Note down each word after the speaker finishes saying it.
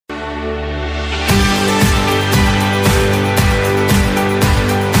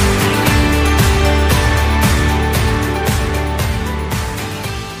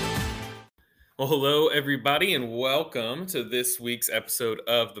Hello, everybody, and welcome to this week's episode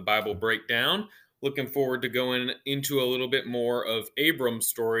of the Bible Breakdown. Looking forward to going into a little bit more of Abram's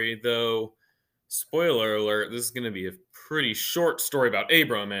story, though, spoiler alert, this is going to be a pretty short story about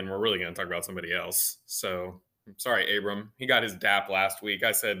Abram, and we're really going to talk about somebody else. So, I'm sorry, Abram. He got his dap last week.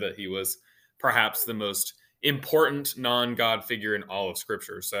 I said that he was perhaps the most important non-God figure in all of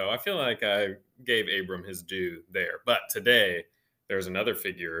Scripture. So, I feel like I gave Abram his due there. But today, there's another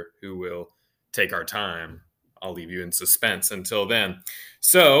figure who will take our time. I'll leave you in suspense until then.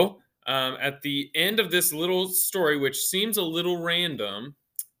 So, at the end of this little story, which seems a little random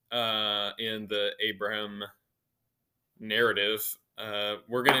in the Abram narrative,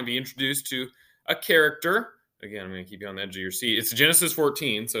 we're going to be introduced to a character. Again, I'm going to keep you on the edge of your seat. It's Genesis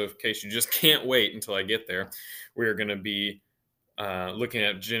 14, so in case you just can't wait until I get there, we're going to be looking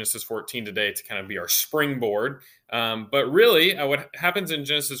at Genesis 14 today to kind of be our springboard. But really, what happens in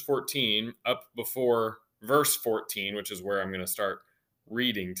Genesis 14 up before verse 14, which is where I'm going to start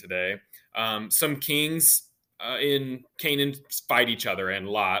reading today, some kings in Canaan fight each other, and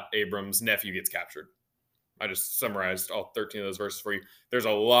Lot, Abram's nephew, gets captured. I just summarized all 13 of those verses for you. There's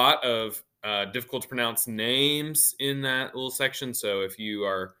a lot of difficult to pronounce names in that little section, so if you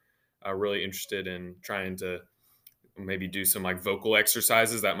are really interested in trying to maybe do some like vocal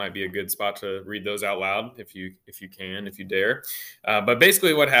exercises, that might be a good spot to read those out loud if you dare. But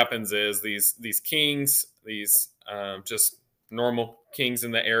basically what happens is these kings, these just normal kings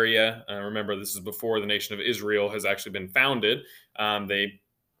in the area, remember this is before the nation of Israel has actually been founded. They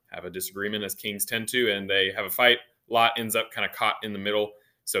have a disagreement, as kings tend to, and they have a fight. Lot ends up kind of caught in the middle,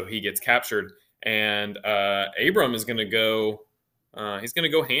 so he gets captured, and Abram is going to go he's going to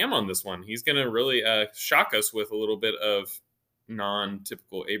go ham on this one. He's going to really shock us with a little bit of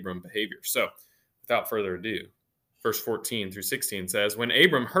non-typical Abram behavior. So without further ado, verse 14 through 16 says, "When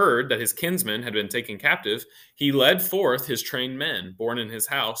Abram heard that his kinsmen had been taken captive, he led forth his trained men, born in his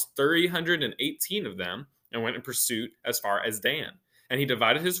house, 318 of them, and went in pursuit as far as Dan. And he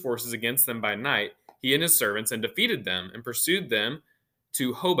divided his forces against them by night, he and his servants, and defeated them, and pursued them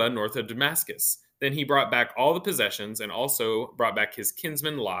to Hobah north of Damascus. Then he brought back all the possessions, and also brought back his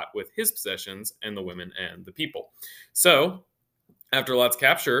kinsman Lot with his possessions and the women and the people." So, after Lot's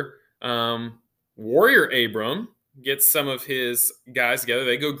capture, warrior Abram gets some of his guys together.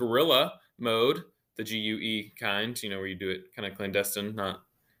 They go guerrilla mode, the GUE kind, where you do it kind of clandestine, not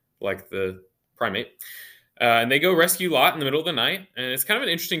like the primate. And they go rescue Lot in the middle of the night. And it's kind of an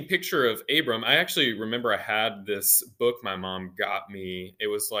interesting picture of Abram. I actually remember I had this book my mom got me. It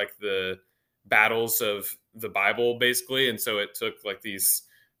was like the battles of the Bible, basically. And so it took like these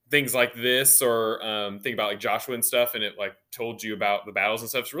things like this, or think about like Joshua and stuff, and it like told you about the battles and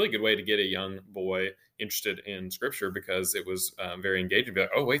stuff. It's a really good way to get a young boy interested in Scripture, because it was very engaging. Be like,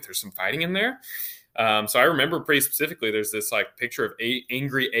 oh wait, there's some fighting in there. So I remember pretty specifically, there's this like picture of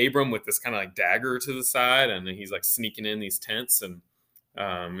angry Abram with this kind of like dagger to the side, and he's like sneaking in these tents, and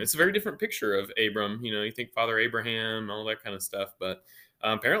it's a very different picture of Abram. You think Father Abraham, all that kind of stuff, but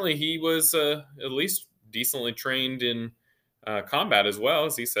apparently he was at least decently trained in combat as well.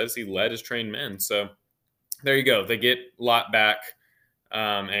 As he says, he led his trained men. So there you go. They get Lot back,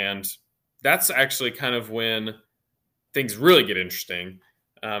 and that's actually kind of when things really get interesting.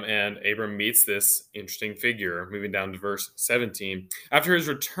 And Abram meets this interesting figure, moving down to verse 17. After his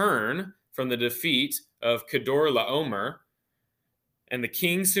return from the defeat of Kedorlaomer and the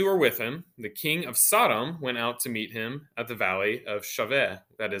kings who were with him, the king of Sodom went out to meet him at the valley of Shaveh,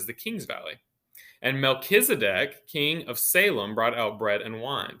 that is the king's valley. And Melchizedek, king of Salem, brought out bread and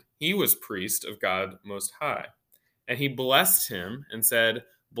wine. He was priest of God Most High. And he blessed him and said,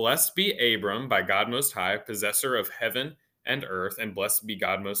 "Blessed be Abram by God Most High, possessor of heaven and earth, and blessed be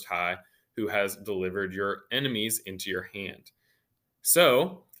God Most High, who has delivered your enemies into your hand."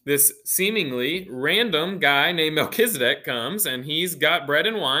 So this seemingly random guy named Melchizedek comes, and he's got bread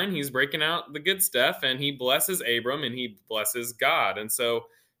and wine. He's breaking out the good stuff, and he blesses Abram, and he blesses God. And so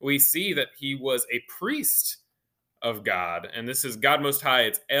we see that he was a priest of God, and this is God Most High.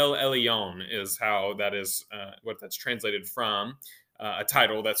 It's El Elyon is how that is, what that's translated from, a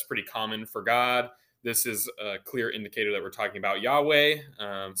title that's pretty common for God. This is a clear indicator that we're talking about Yahweh.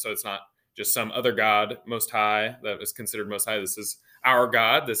 So it's not just some other God Most High that is considered Most High. This is our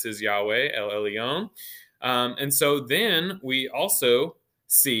God. This is Yahweh, El Elyon. And so then we also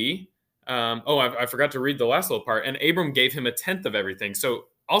see, I forgot to read the last little part. And Abram gave him a tenth of everything. So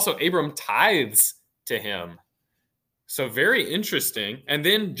also Abram tithes to him. So very interesting. And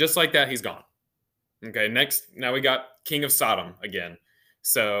then just like that, he's gone. Okay, next, now we got king of Sodom again.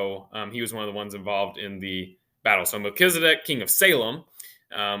 So he was one of the ones involved in the battle. So Melchizedek, king of Salem,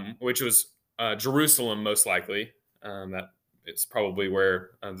 which was Jerusalem, most likely. That it's probably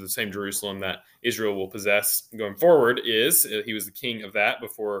where the same Jerusalem that Israel will possess going forward is. He was the king of that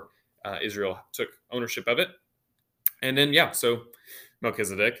before Israel took ownership of it. And then, so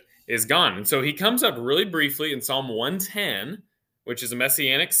Melchizedek is gone. And so he comes up really briefly in Psalm 110, which is a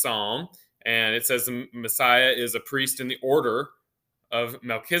messianic psalm. And it says the Messiah is a priest in the order of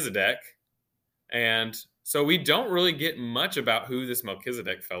Melchizedek. And so we don't really get much about who this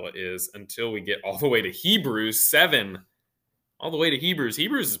Melchizedek fella is until we get all the way to Hebrews 7. All the way to Hebrews.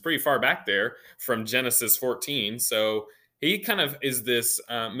 Hebrews is pretty far back there from Genesis 14. So he kind of is this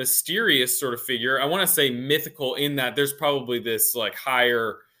mysterious sort of figure. I want to say mythical in that there's probably this like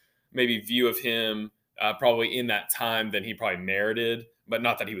higher maybe view of him probably in that time than he probably merited, but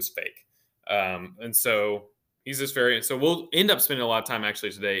not that he was fake. And so he's this very, so we'll end up spending a lot of time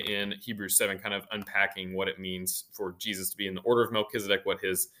actually today in Hebrews 7, kind of unpacking what it means for Jesus to be in the order of Melchizedek, what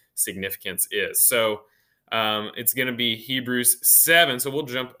his significance is. So it's going to be Hebrews 7. So we'll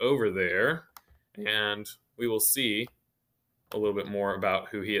jump over there and we will see a little bit more about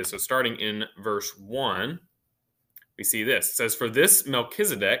who he is. So starting in verse 1, we see this. It says, "For this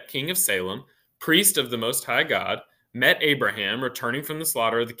Melchizedek, king of Salem, priest of the Most High God, met Abraham returning from the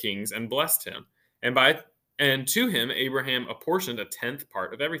slaughter of the kings and blessed him. And to him Abraham apportioned a tenth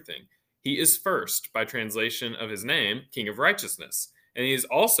part of everything. He is first, by translation of his name, king of righteousness. And he is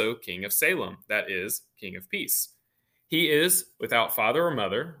also king of Salem, that is, king of peace. He is without father or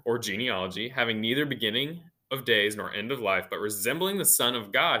mother or genealogy, having neither beginning of days nor end of life, but resembling the Son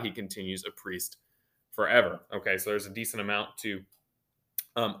of God, he continues a priest forever." Okay, so there's a decent amount to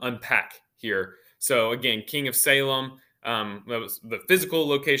unpack here. So again, king of Salem, that was the physical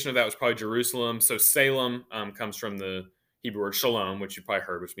location of that was probably Jerusalem. So Salem comes from the Hebrew word shalom, which you probably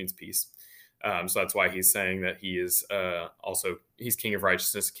heard, which means peace. So that's why he's saying that he is he's king of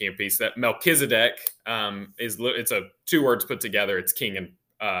righteousness, king of peace. That Melchizedek it's a two words put together. It's king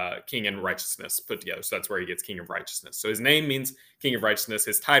and righteousness put together. So that's where he gets king of righteousness. So his name means king of righteousness.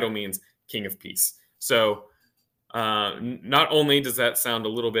 His title means king of peace. So not only does that sound a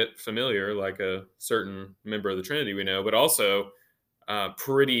little bit familiar, like a certain member of the Trinity we know, but also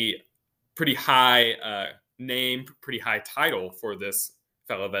pretty high name, pretty high title for this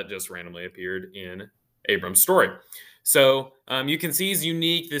fellow that just randomly appeared in Abram's story. So you can see he's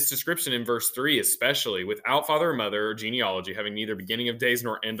unique, this description in verse 3, especially without father or mother or genealogy, having neither beginning of days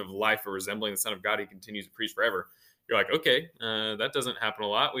nor end of life, but resembling the Son of God, he continues to preach forever. You're like, okay, that doesn't happen a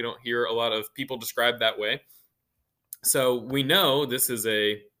lot. We don't hear a lot of people described that way. So we know this is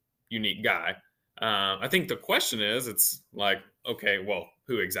a unique guy. I think the question is, it's like, okay, well,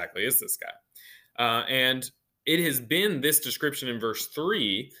 who exactly is this guy? And it has been this description in verse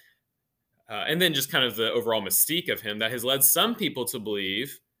 3, and then just kind of the overall mystique of him that has led some people to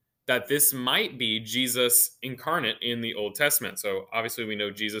believe that this might be Jesus incarnate in the Old Testament. So obviously we know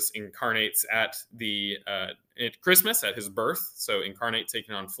Jesus incarnates at Christmas, at his birth, so incarnate,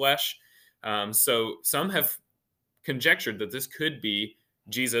 taking on flesh. So some have conjectured that this could be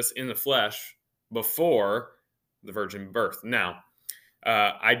Jesus in the flesh before the virgin birth. Now,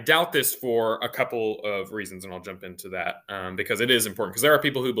 I doubt this for a couple of reasons, and I'll jump into that because it is important, because there are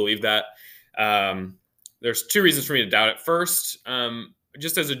people who believe that. There's two reasons for me to doubt it. First,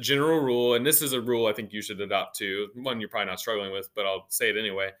 just as a general rule, and this is a rule I think you should adopt too, one you're probably not struggling with, but I'll say it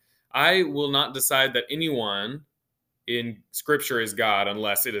anyway. I will not decide that anyone in Scripture is God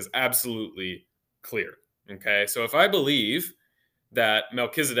unless it is absolutely clear. Okay, so if I believe that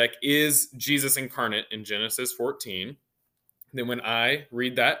Melchizedek is Jesus incarnate in Genesis 14, then when I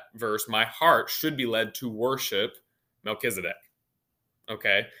read that verse, my heart should be led to worship Melchizedek.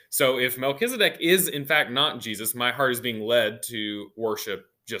 Okay, so if Melchizedek is in fact not Jesus, my heart is being led to worship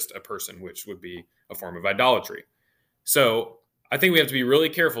just a person, which would be a form of idolatry. So I think we have to be really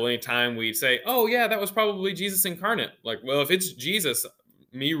careful anytime we say, oh yeah, that was probably Jesus incarnate. Like, well, if it's Jesus,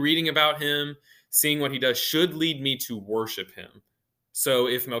 me reading about him, seeing what he does should lead me to worship him. So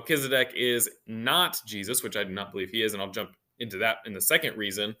if Melchizedek is not Jesus, which I do not believe he is, and I'll jump into that in the second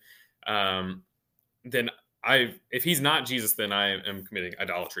reason, then if he's not Jesus, then I am committing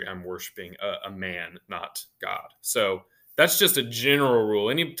idolatry. I'm worshiping a man, not God. So that's just a general rule.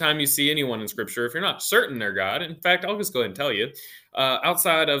 Anytime you see anyone in Scripture, if you're not certain they're God, in fact, I'll just go ahead and tell you,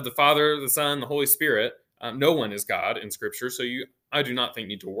 outside of the Father, the Son, the Holy Spirit, no one is God in Scripture. So I do not think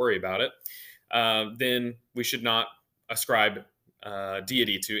need to worry about it. Then we should not ascribe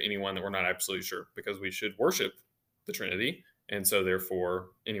deity to anyone that we're not absolutely sure, because we should worship the Trinity. And so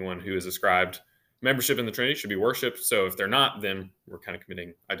therefore, anyone who is ascribed membership in the Trinity should be worshipped. So if they're not, then we're kind of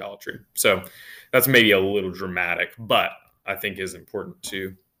committing idolatry. So that's maybe a little dramatic, but I think is important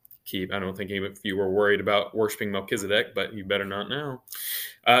to keep. I don't think any of you were worried about worshiping Melchizedek, but you better not now.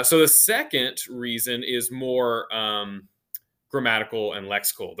 So the second reason is more grammatical and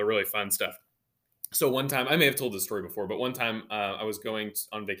lexical, the really fun stuff. So one time, I may have told this story before, but one time I was going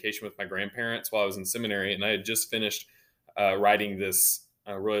on vacation with my grandparents while I was in seminary, and I had just finished writing this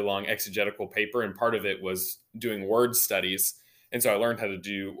really long exegetical paper, and part of it was doing word studies. And so I learned how to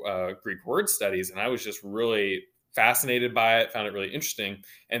do Greek word studies, and I was just really fascinated by it, found it really interesting.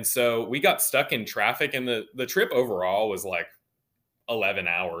 And so we got stuck in traffic, and the trip overall was like 11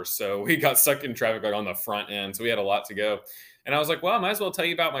 hours. So we got stuck in traffic like on the front end. So we had a lot to go. And I was like, well, I might as well tell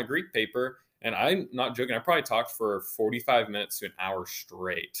you about my Greek paper. And I'm not joking. I probably talked for 45 minutes to an hour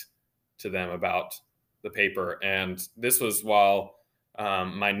straight to them about the paper. And this was while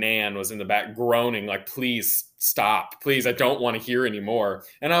my nan was in the back groaning, like, please stop. Please, I don't want to hear anymore.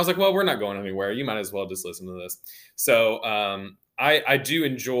 And I was like, well, we're not going anywhere. You might as well just listen to this. So I do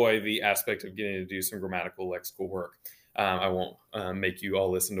enjoy the aspect of getting to do some grammatical lexical work. I won't make you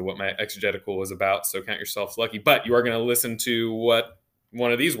all listen to what my exegetical was about, so count yourselves lucky. But you are going to listen to what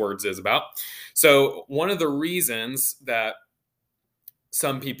one of these words is about. So one of the reasons that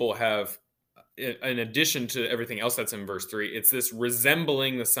some people have, in addition to everything else that's in verse 3, it's this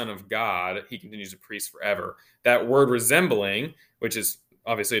resembling the Son of God. He continues to priest forever. That word resembling, which is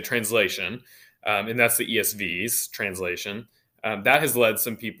obviously a translation, and that's the ESV's translation, that has led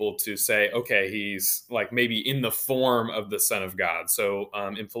some people to say, okay, he's like maybe in the form of the Son of God. So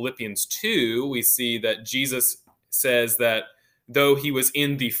in Philippians 2, we see that Jesus says that though he was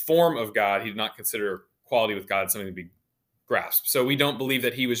in the form of God, he did not consider equality with God something to be grasped. So we don't believe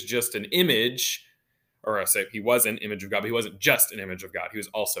that he was just an image, or I say he was an image of God, but he wasn't just an image of God. He was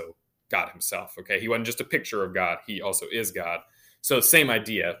also God himself. Okay, he wasn't just a picture of God. He also is God. So same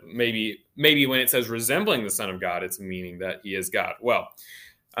idea. Maybe when it says resembling the Son of God, it's meaning that he is God. Well,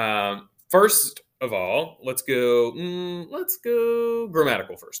 first of all, let's go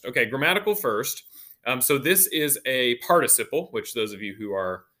grammatical first. Okay, grammatical first. So this is a participle, which those of you who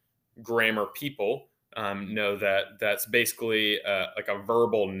are grammar people know that that's basically like a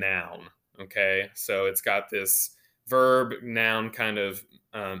verbal noun. Okay, so it's got this verb noun kind of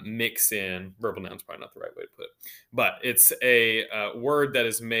mix in. Verbal noun's probably not the right way to put it, but it's a word that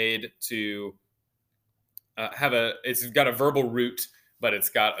is made to it's got a verbal root, but it's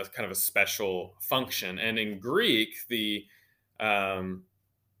got a kind of a special function. And in Greek, the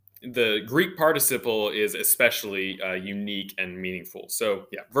Greek participle is especially unique and meaningful. So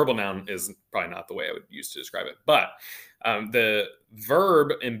yeah, verbal noun is probably not the way I would use to describe it. But the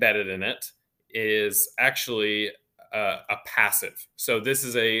verb embedded in it is actually a passive. So this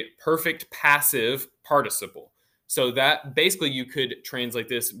is a perfect passive participle. So that basically you could translate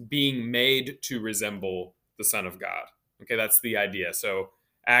this being made to resemble the Son of God. Okay, that's the idea. So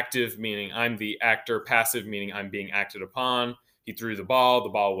active meaning I'm the actor, passive meaning I'm being acted upon. He threw the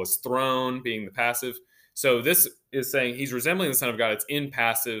ball was thrown, being the passive. So this is saying he's resembling the Son of God. It's in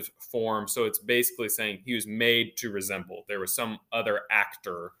passive form. So it's basically saying he was made to resemble. There was some other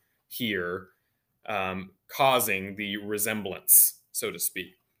actor here causing the resemblance, so to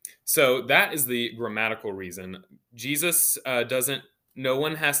speak. So that is the grammatical reason. Jesus no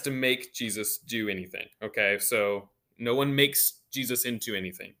one has to make Jesus do anything. Okay, so no one makes Jesus into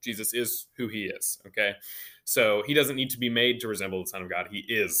anything. Jesus is who he is. Okay, so he doesn't need to be made to resemble the Son of God. He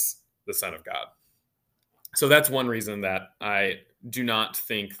is the Son of God. So that's one reason that I do not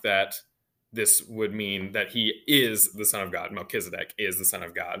think that this would mean that he is the Son of God. Melchizedek is the Son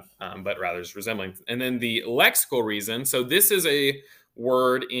of God, but rather is resembling. And then the lexical reason. So this is a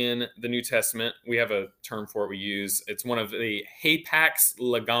word in the New Testament. We have a term for it we use. It's one of the hapax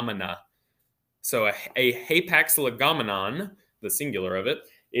legomena. So a hapax legomenon, the singular of it,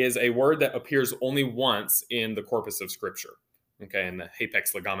 is a word that appears only once in the corpus of Scripture. Okay, and the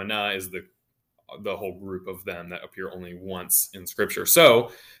hapax legomena is the whole group of them that appear only once in Scripture.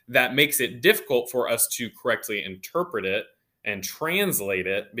 So that makes it difficult for us to correctly interpret it and translate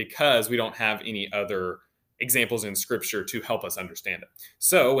it because we don't have any other examples in Scripture to help us understand it.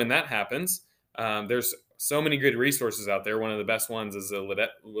 So when that happens, there's so many good resources out there. One of the best ones is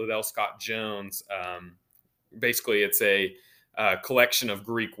Liddell Scott Jones. Basically, it's a collection of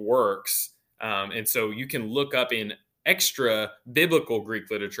Greek works. And so you can look up in extra biblical Greek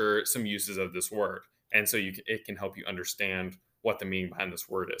literature some uses of this word. And so it can help you understand what the meaning behind this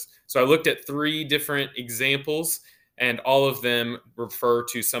word is. So I looked at 3 different examples, and all of them refer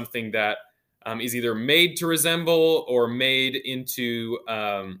to something that is either made to resemble or made into...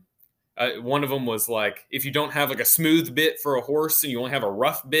 one of them was like, if you don't have like a smooth bit for a horse and you only have a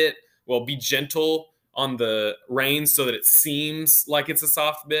rough bit, well, be gentle on the reins so that it seems like it's a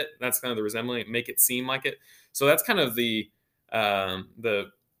soft bit. That's kind of the resembling, make it seem like it. So that's kind of the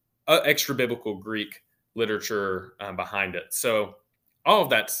extra biblical Greek literature behind it. So all of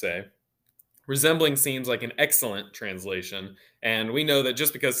that to say, resembling seems like an excellent translation, and we know that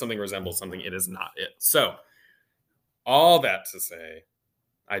just because something resembles something, it is not it. So all that to say,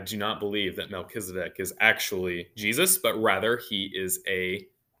 I do not believe that Melchizedek is actually Jesus, but rather he is a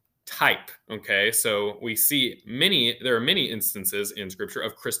type. Okay, so we see there are many instances in Scripture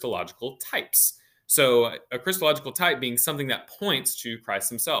of Christological types. So a Christological type being something that points to Christ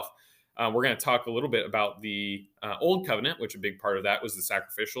himself. We're going to talk a little bit about the Old Covenant, which a big part of that was the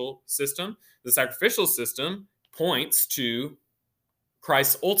sacrificial system. The sacrificial system points to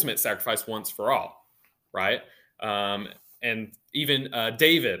Christ's ultimate sacrifice once for all, right? And even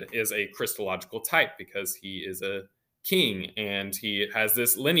David is a Christological type because he is a king and he has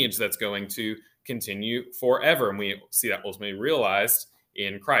this lineage that's going to continue forever. And we see that ultimately realized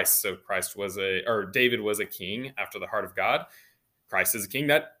in Christ. So David was a king after the heart of God. Christ is a king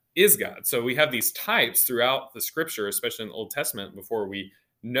that is God. So we have these types throughout the Scripture, especially in the Old Testament, before we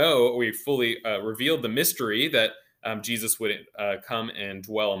fully revealed the mystery that Jesus would come and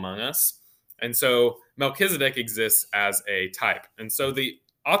dwell among us. And so Melchizedek exists as a type. And so the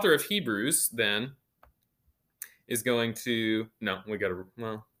author of Hebrews then is going to,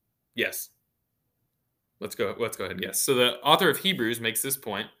 yes. Let's go ahead. Yes. So the author of Hebrews makes this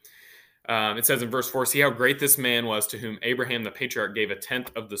point. It says in verse 4, see how great this man was to whom Abraham the patriarch gave a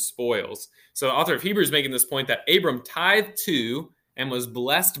tenth of the spoils. So the author of Hebrews is making this point that Abram tithed to and was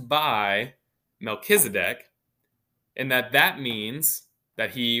blessed by Melchizedek, and that means that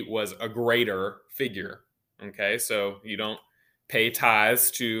he was a greater figure. Okay, so you don't pay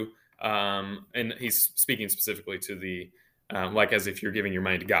tithes to, and he's speaking specifically to the, like as if you're giving your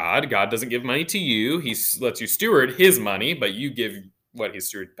money to God. God doesn't give money to you. He lets you steward his money, but you give what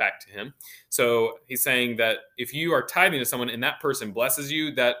he's stewarded back to him. So he's saying that if you are tithing to someone and that person blesses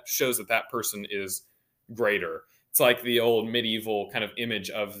you, that shows that that person is greater. It's like the old medieval kind of image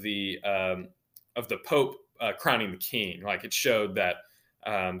of the Pope crowning the king. Like it showed that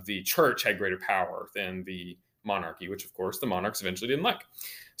the church had greater power than the monarchy, which of course the monarchs eventually didn't like.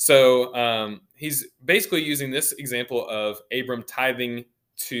 So he's basically using this example of Abram tithing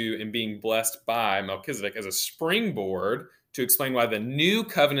to and being blessed by Melchizedek as a springboard to explain why the new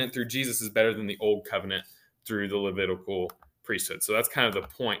covenant through Jesus is better than the old covenant through the Levitical priesthood. So that's kind of the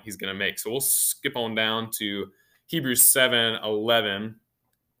point he's going to make. So we'll skip on down to Hebrews 7:11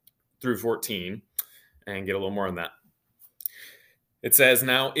 through 14 and get a little more on that. It says,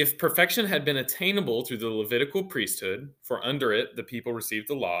 now, if perfection had been attainable through the Levitical priesthood, for under it the people received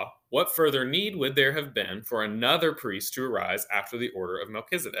the law, what further need would there have been for another priest to arise after the order of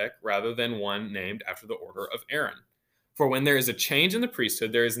Melchizedek, rather than one named after the order of Aaron? For when there is a change in the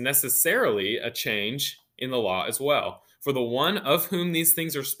priesthood, there is necessarily a change in the law as well. For the one of whom these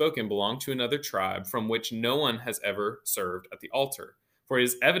things are spoken belonged to another tribe, from which no one has ever served at the altar. For it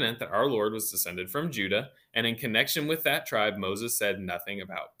is evident that our Lord was descended from Judah, and in connection with that tribe, Moses said nothing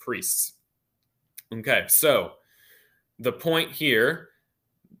about priests. Okay, so the point here,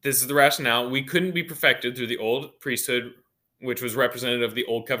 this is the rationale. We couldn't be perfected through the old priesthood, which was representative of the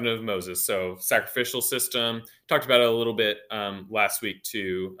old covenant of Moses. So sacrificial system, talked about it a little bit last week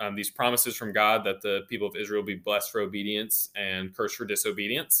too. These promises from God that the people of Israel be blessed for obedience and cursed for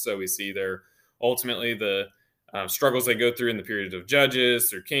disobedience. So we see there ultimately the struggles they go through in the period of Judges,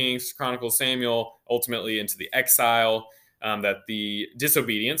 through Kings, Chronicles, Samuel, ultimately into the exile, that the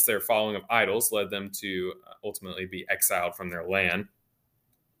disobedience, their following of idols, led them to ultimately be exiled from their land.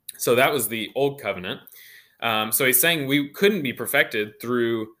 So that was the old covenant. So he's saying we couldn't be perfected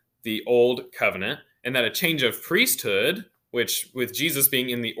through the old covenant, and that a change of priesthood, which with Jesus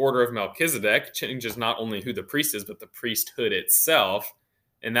being in the order of Melchizedek, changes not only who the priest is, but the priesthood itself.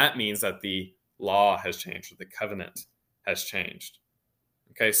 And that means that the law has changed, or the covenant has changed.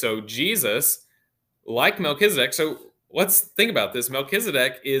 Okay, so Jesus, like Melchizedek, so let's think about this.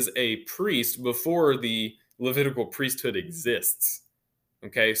 Melchizedek is a priest before the Levitical priesthood exists.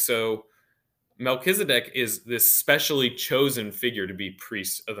 Okay, so Melchizedek is this specially chosen figure to be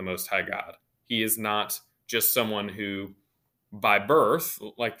priest of the Most High God. He is not just someone who, by birth,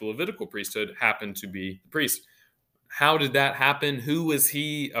 like the Levitical priesthood, happened to be the priest. How did that happen? Who was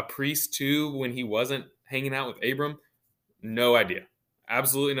he a priest to when he wasn't hanging out with Abram? No idea.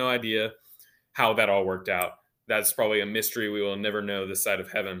 Absolutely no idea how that all worked out. That's probably a mystery we will never know this side of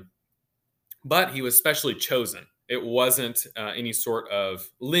heaven. But he was specially chosen. It wasn't any sort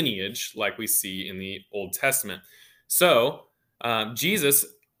of lineage like we see in the Old Testament. So Jesus,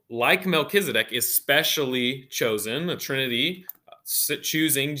 like Melchizedek, is specially chosen, the Trinity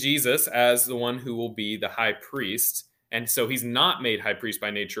choosing Jesus as the one who will be the high priest. And so he's not made high priest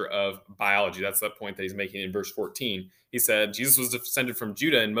by nature of biology. That's the point that he's making in verse 14. He said Jesus was descended from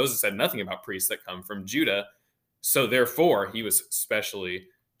Judah, and Moses said nothing about priests that come from Judah. So therefore, he was specially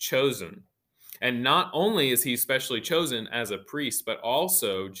chosen. And not only is he specially chosen as a priest, but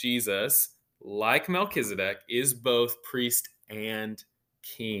also Jesus, like Melchizedek, is both priest and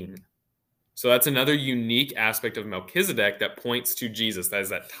king. So that's another unique aspect of Melchizedek that points to Jesus. That is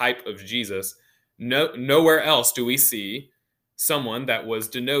that type of Jesus. Nowhere else do we see someone that was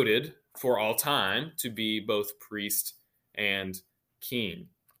denoted for all time to be both priest and king.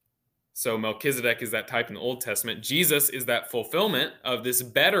 So Melchizedek is that type in the Old Testament. Jesus is that fulfillment of this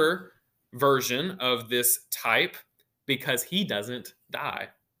better version of this type because he doesn't die.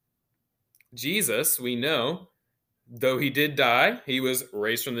 Jesus, we know, though he did die, he was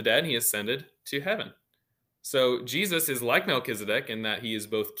raised from the dead and he ascended to heaven. So Jesus is like Melchizedek in that he is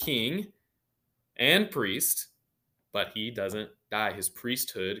both king and priest, but he doesn't die. His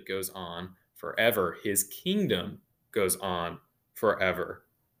priesthood goes on forever. His kingdom goes on forever.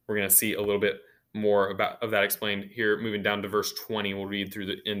 We're going to see a little bit more of that explained here, moving down to verse 20. We'll read through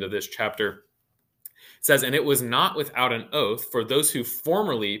the end of this chapter. It says, "And it was not without an oath, for those who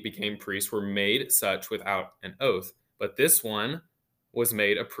formerly became priests were made such without an oath. But this one was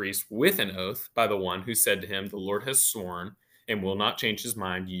made a priest with an oath by the one who said to him, 'The Lord has sworn and will not change his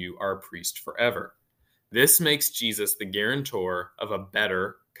mind. You are a priest forever.' This makes Jesus the guarantor of a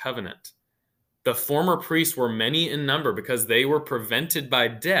better covenant. The former priests were many in number because they were prevented by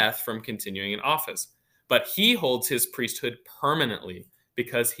death from continuing in office. But he holds his priesthood permanently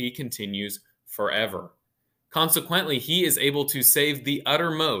because he continues forever. Consequently, he is able to save to the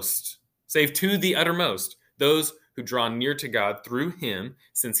uttermost, those who draw near to God through him,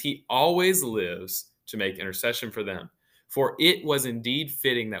 since he always lives to make intercession for them. For it was indeed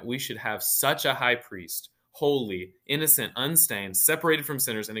fitting that we should have such a high priest, holy, innocent, unstained, separated from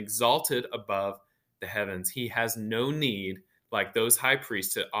sinners, and exalted above the heavens. He has no need, like those high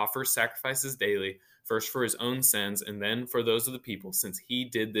priests, to offer sacrifices daily, first for his own sins and then for those of the people, since he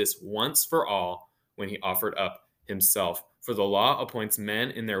did this once for all when he offered up himself. For the law appoints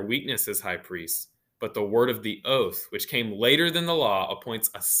men in their weakness as high priests, but the word of the oath, which came later than the law, appoints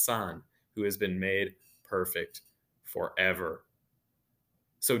a son who has been made perfect forever."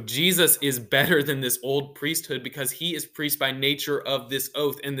 So Jesus is better than this old priesthood because he is priest by nature of this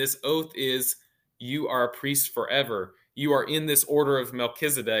oath. And this oath is, you are a priest forever. You are in this order of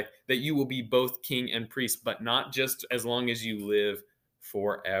Melchizedek that you will be both king and priest, but not just as long as you live,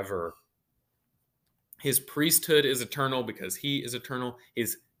 forever. His priesthood is eternal because he is eternal.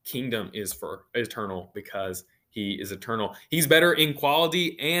 His kingdom is eternal because he is eternal. He's better in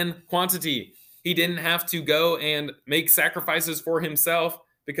quality and quantity. He didn't have to go and make sacrifices for himself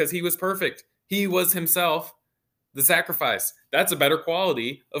because he was perfect. He was himself the sacrifice. That's a better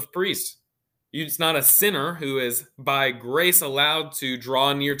quality of priest. It's not a sinner who is by grace allowed to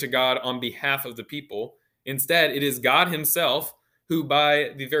draw near to God on behalf of the people. Instead, it is God himself who,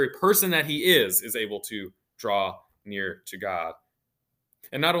 by the very person that he is able to draw near to God.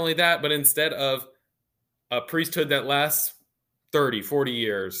 And not only that, but instead of a priesthood that lasts 30, 40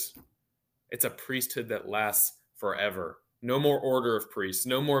 years, it's a priesthood that lasts forever. No more order of priests,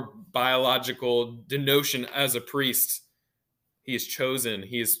 no more biological denotion as a priest. He is chosen.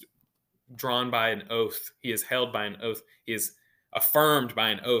 He is drawn by an oath. He is held by an oath. He is affirmed by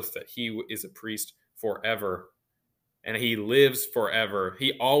an oath that he is a priest forever. And he lives forever.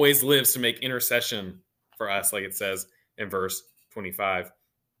 He always lives to make intercession for us, like it says in verse 25.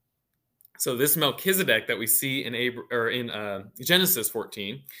 So this Melchizedek that we see in Genesis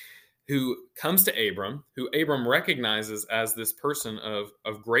 14, who comes to Abram, who Abram recognizes as this person of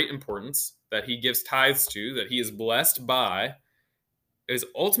great importance, that he gives tithes to, that he is blessed by, is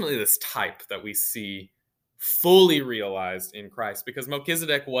ultimately this type that we see fully realized in Christ. Because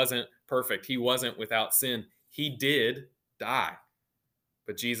Melchizedek wasn't perfect. He wasn't without sin. He did die.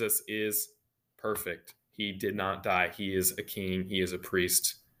 But Jesus is perfect. He did not die. He is a king. He is a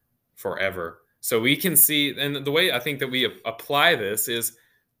priest forever. So we can see, and the way I think that we apply this is,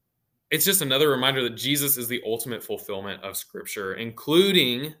 it's just another reminder that Jesus is the ultimate fulfillment of Scripture,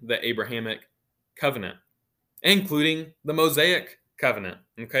 including the Abrahamic covenant, including the Mosaic covenant.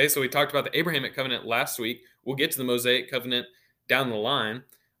 Okay, so we talked about the Abrahamic covenant last week. We'll get to the Mosaic covenant down the line,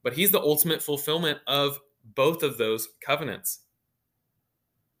 but he's the ultimate fulfillment of both of those covenants.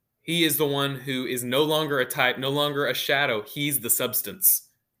 He is the one who is no longer a type, no longer a shadow. He's the substance.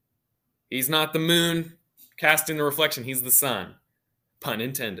 He's not the moon casting the reflection. He's the sun. pun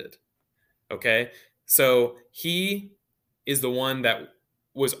intended. Okay? So he is the one that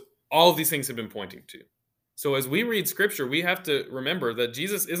was all of these things have been pointing to. So as we read scripture, we have to remember that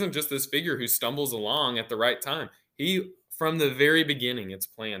Jesus isn't just this figure who stumbles along at the right time. He, from the very beginning, it's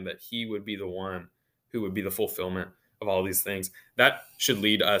planned that he would be the one who would be the fulfillment of all these things. That should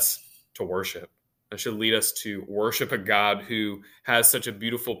lead us to worship. That should lead us to worship a God who has such a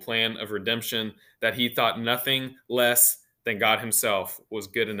beautiful plan of redemption that he thought nothing less than God himself was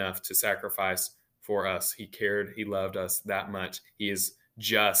good enough to sacrifice for us. He cared, he loved us that much. He is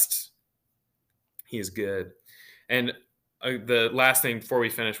just, he is good. And the last thing before we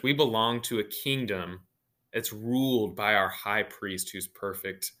finish, we belong to a kingdom that's ruled by our high priest who's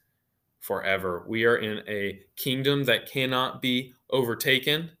perfect forever. We are in a kingdom that cannot be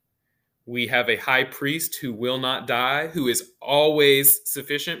overtaken. We have a high priest who will not die, who is always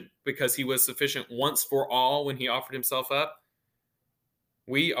sufficient because he was sufficient once for all when he offered himself up.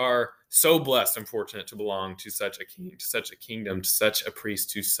 We are so blessed and fortunate to belong to such a king, to such a kingdom, to such a priest,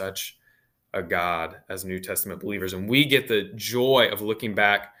 to such a God as New Testament believers. And we get the joy of looking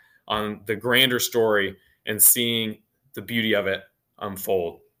back on the grander story and seeing the beauty of it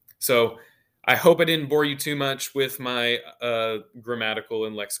unfold. So I hope I didn't bore you too much with my grammatical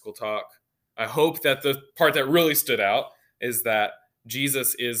and lexical talk. I hope that the part that really stood out is that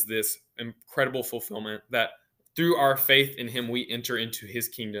Jesus is this incredible fulfillment, that through our faith in him, we enter into his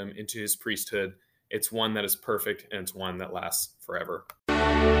kingdom, into his priesthood. It's one that is perfect, and it's one that lasts forever.